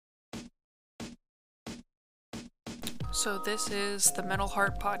So, this is the Mental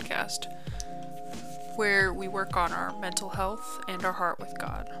Heart Podcast, where we work on our mental health and our heart with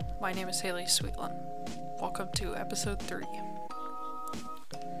God. My name is Haley Sweetland. Welcome to episode 3.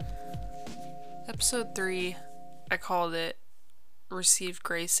 Episode 3, I called it Receive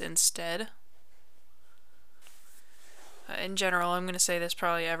Grace Instead. In general, I'm going to say this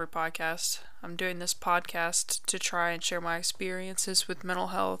probably every podcast. I'm doing this podcast to try and share my experiences with mental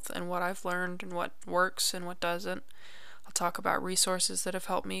health and what I've learned and what works and what doesn't. I'll talk about resources that have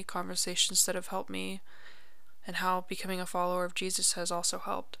helped me, conversations that have helped me, and how becoming a follower of Jesus has also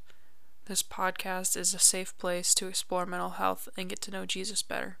helped. This podcast is a safe place to explore mental health and get to know Jesus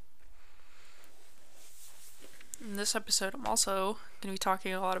better. In this episode, I'm also going to be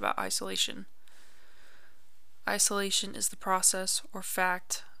talking a lot about isolation. Isolation is the process or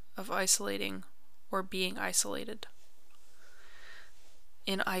fact of isolating or being isolated.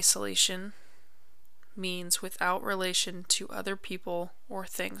 In isolation means without relation to other people or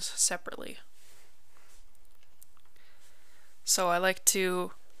things separately. So I like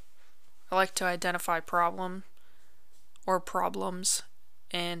to identify problem or problems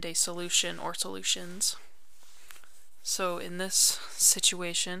and a solution or solutions. So in this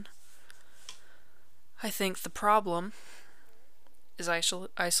situation, I think the problem is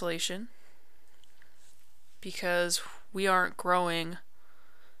isolation, because we aren't growing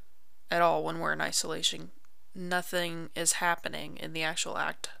at all when we're in isolation. Nothing is happening in the actual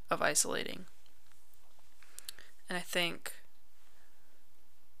act of isolating. And I think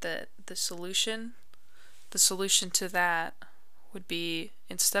that the solution to that would be,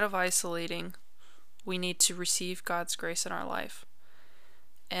 instead of isolating, we need to receive God's grace in our life.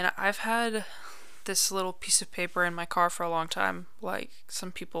 And I've had this little piece of paper in my car for a long time. Like,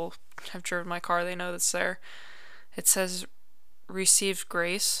 some people have driven my car, they know that's there. It says receive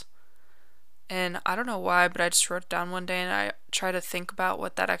grace. And I don't know why, but I just wrote it down one day and I try to think about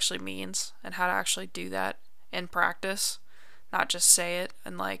what that actually means and how to actually do that in practice, not just say it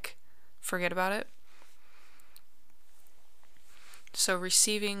and forget about it. So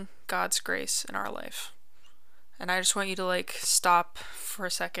receiving God's grace in our life. And I just want you to stop for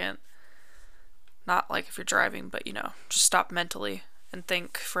a second. Not if you're driving, but just stop mentally and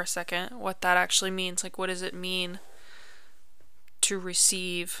think for a second what that actually means. What does it mean to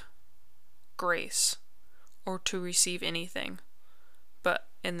receive grace or to receive anything? But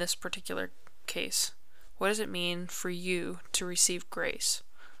in this particular case, what does it mean for you to receive grace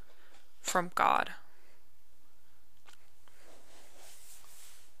from God?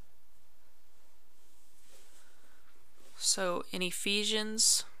 So in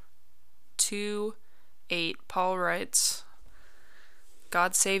Ephesians 2:8, Paul writes,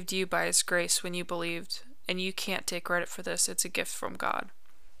 God saved you by his grace when you believed, and you can't take credit for this. It's a gift from God.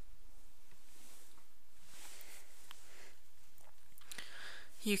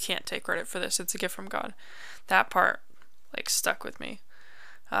 You can't take credit for this. It's a gift from God. That part stuck with me.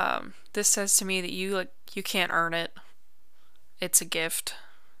 This says to me that you can't earn it. It's a gift.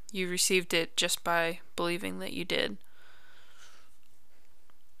 You received it just by believing that you did.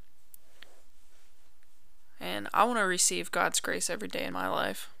 And I want to receive God's grace every day in my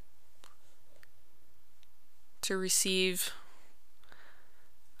life. To receive,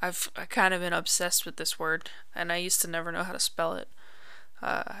 I've kind of been obsessed with this word, and I used to never know how to spell it.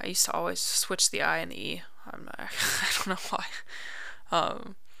 I used to always switch the I and the E. I don't know why.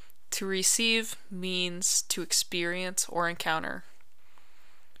 To receive means to experience or encounter.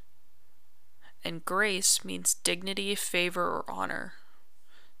 And grace means dignity, favor, or honor.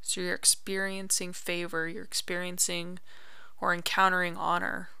 So you're experiencing favor, you're experiencing or encountering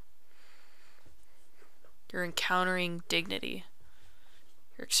honor. You're encountering dignity.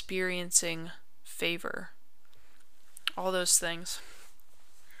 You're experiencing favor. All those things.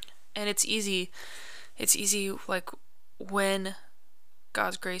 And it's easy when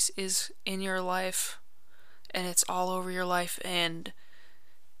God's grace is in your life and it's all over your life, and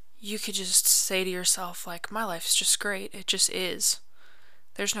you could just say to yourself, my life's just great. It just is.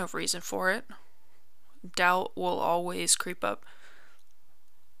 There's no reason for it. Doubt will always creep up.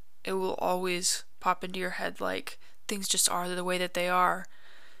 It will always pop into your head things just are the way that they are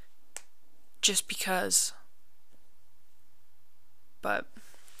just because. But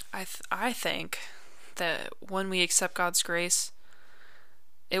I think that when we accept God's grace,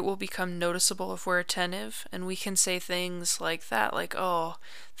 it will become noticeable if we're attentive, and we can say things like that, oh,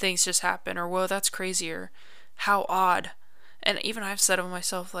 things just happen, or whoa, that's crazy, or how odd. And even I've said of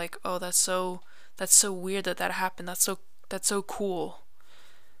myself, oh, that's so weird that happened. That's so cool.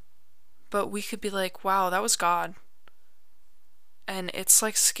 But we could be wow, that was God. And it's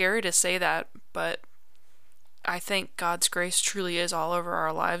scary to say that, but I think God's grace truly is all over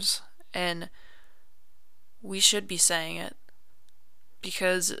our lives, and we should be saying it,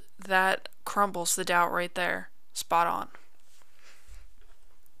 because that crumbles the doubt right there. Spot on.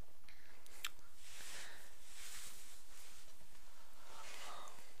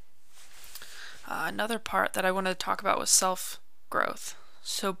 Another part that I wanted to talk about was self-growth.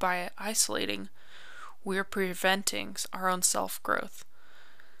 So by isolating, we're preventing our own self-growth.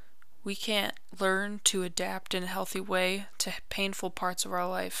 We can't learn to adapt in a healthy way to painful parts of our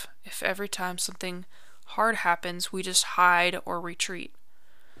life if every time something hard happens, we just hide or retreat.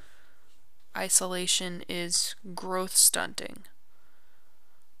 Isolation is growth stunting.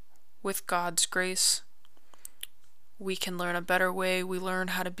 With God's grace, we can learn a better way. We learn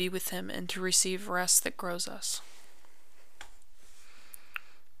how to be with Him and to receive rest that grows us.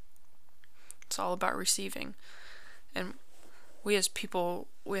 It's all about receiving. And we as people,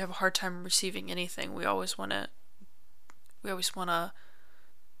 we have a hard time receiving anything. We always want to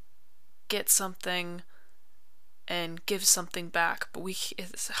get something and give something back, but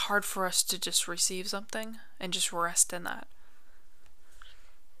it's hard for us to just receive something and just rest in that.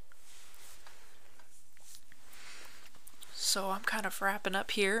 So I'm kind of wrapping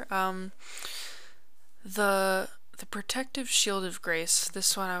up here. The protective shield of grace,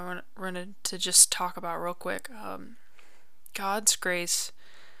 this one I wanted to just talk about real quick. God's grace,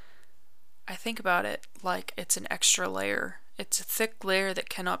 I think about it like it's an extra layer. It's a thick layer that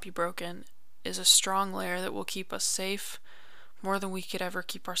cannot be broken, is a strong layer that will keep us safe more than we could ever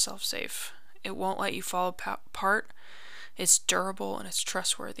keep ourselves safe. It won't let you fall apart. It's durable and it's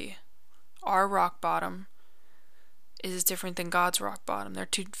trustworthy. Our rock bottom is different than God's rock bottom. They're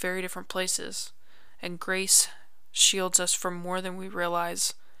two very different places. And grace shields us from more than we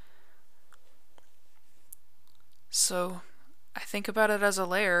realize. So I think about it as a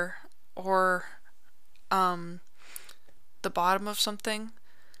layer, or the bottom of something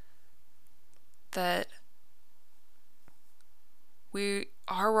that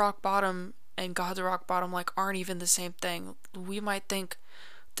our rock bottom and God's rock bottom aren't even the same thing. We might think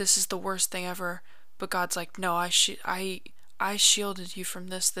this is the worst thing ever, but God's like, no, I shielded you from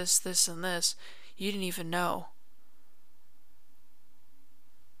this, and this. You didn't even know.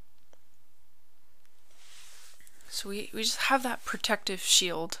 So we just have that protective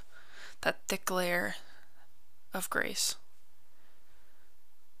shield, that thick layer of grace.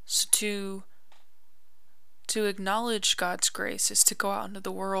 So to acknowledge God's grace is to go out into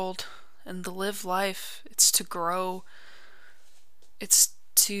the world and to live life. It's to grow. It's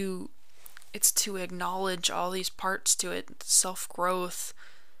to acknowledge all these parts to it. Self-growth,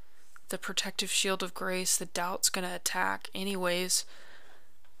 the protective shield of grace, the doubt's gonna attack anyways.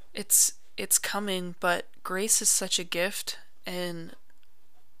 It's coming, but grace is such a gift and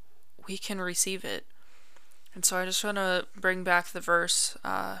we can receive it. And so I just want to bring back the verse,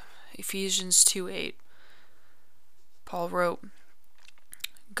 Ephesians 2:8. Paul wrote,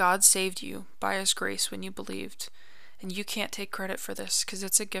 God saved you by His grace when you believed, and you can't take credit for this because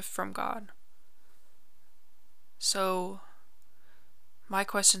it's a gift from God. So my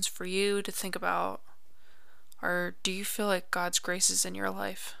questions for you to think about are, do you feel like God's grace is in your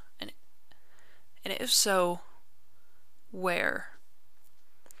life? And if so, where?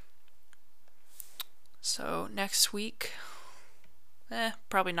 So next week,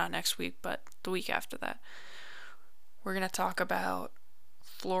 probably not next week, but the week after that, we're going to talk about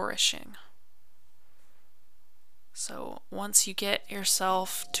flourishing. So once you get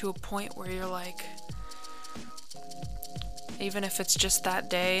yourself to a point where you're like, even if it's just that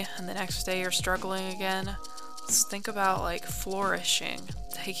day and the next day you're struggling again, let's think about flourishing,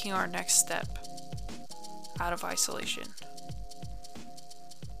 taking our next step out of isolation.